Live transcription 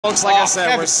Folks, like I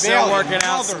said, we're still working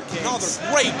out some another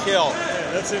great kill. Yeah,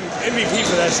 that's an MVP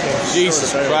for that stage.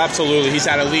 Jesus, absolutely. He's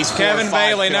had at least 4 or 5 Kevin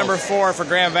Bailey, kills. number 4 for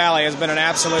Grand Valley, has been an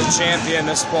absolute champion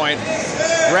this point,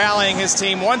 rallying his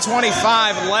team.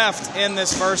 125 left in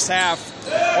this first half.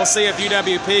 We'll see if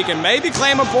UWP can maybe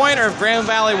claim a point or if Grand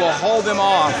Valley will hold them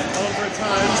off.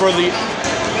 For the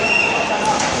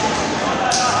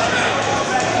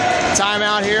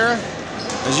timeout here.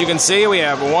 As you can see, we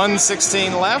have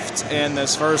 1:16 left in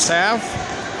this first half.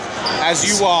 As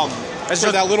you for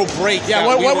that little break. Yeah,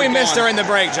 what we missed during the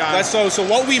break, John. So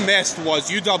what we missed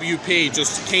was UWP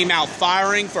just came out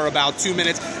firing for about 2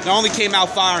 minutes. Not only came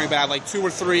out firing, but had like 2 or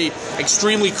 3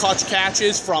 extremely clutch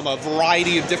catches from a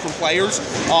variety of different players.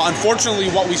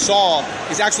 Unfortunately, what we saw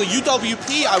is actually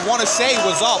UWP, I want to say,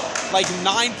 was up like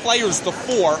 9 players to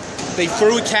 4. They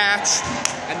threw a catch,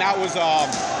 and that was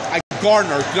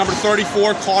Gardner, number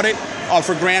 34, caught it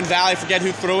for Grand Valley. I forget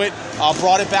who threw it.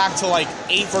 Brought it back to like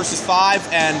 8 versus 5,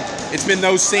 and it's been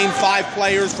those same 5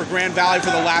 players for Grand Valley for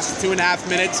the last 2.5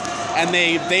 minutes, and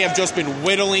they have just been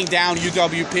whittling down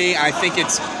UWP. I think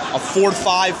it's a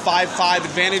 4-5, 5-5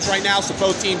 advantage right now, so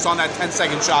both teams on that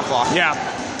 10-second shot clock. Yeah,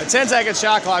 the 10-second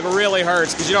shot clock really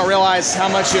hurts because you don't realize how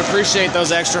much you appreciate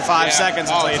those extra 5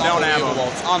 seconds until you don't have them.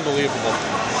 It's unbelievable.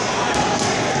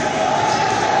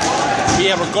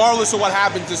 Yeah, regardless of what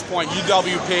happens at this point,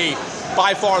 UWP,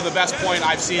 by far the best point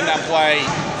I've seen them play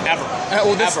ever.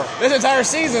 Well, this entire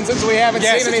season, since we haven't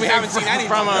seen anything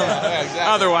from them yeah, exactly.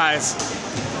 otherwise.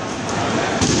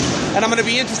 And I'm going to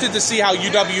be interested to see how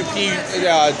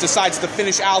UWP decides to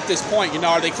finish out this point. You know,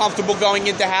 are they comfortable going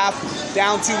into half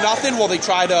down 2-0? Will they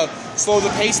try to slow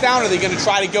the pace down? Or are they going to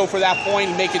try to go for that point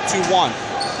and make it 2-1?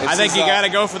 I think you got to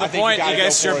go for the point. You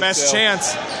guess your best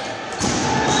chance.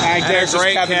 And a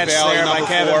great catch there by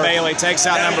Kevin Bailey. Takes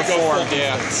out number 4.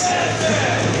 Yeah.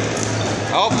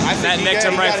 Oh, I think that nicked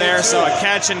him right there, so a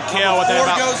catch and kill within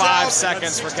about 5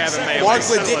 seconds for Kevin Bailey. Mark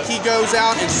Ledicki goes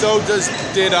out, and so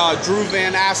did Drew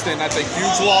Van Asten. That's a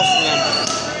huge loss for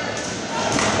them.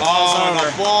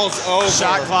 The ball's over.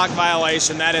 Shot clock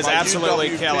violation. That is absolutely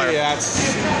UWP, killer. Yeah,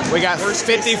 we got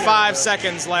 55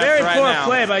 seconds left right now. Very poor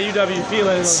play by UWP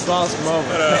letting those balls come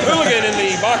over. Hooligan in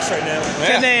the box right now.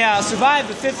 Can they survive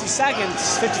the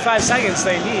 55 seconds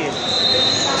they need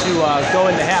to go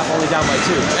into half only down by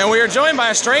 2? And we are joined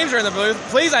by a stranger in the booth.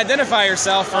 Please identify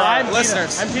yourself for our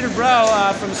listeners. I'm Peter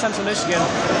Bro from Central Michigan.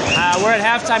 We're at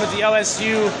halftime at the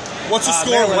OSU. What's the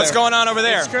score? What's going on over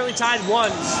there? It's currently tied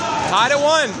 1. Tied at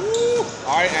 1.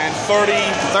 All right, and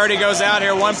 30 goes out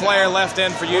here. 1 player left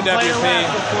in for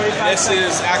UWP. This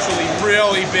is actually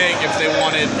really big if they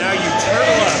wanted. Now you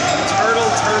turtle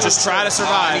up. Just try to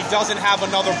survive. He doesn't have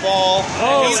another ball.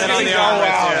 Oh, he's on the arm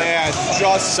right there.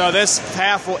 Yeah, so this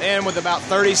half will end with about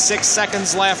 36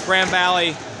 seconds left. Grand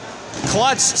Valley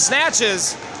clutch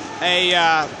snatches a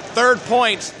 3rd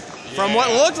point from what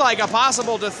looked like a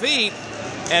possible defeat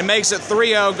and makes it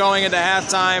 3-0 going into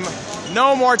halftime.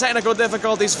 No more technical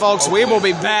difficulties, folks. We will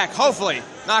be back, hopefully,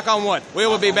 knock on wood. We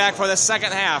will be back for the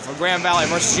second half of Grand Valley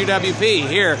versus UWP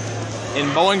here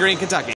in Bowling Green, Kentucky.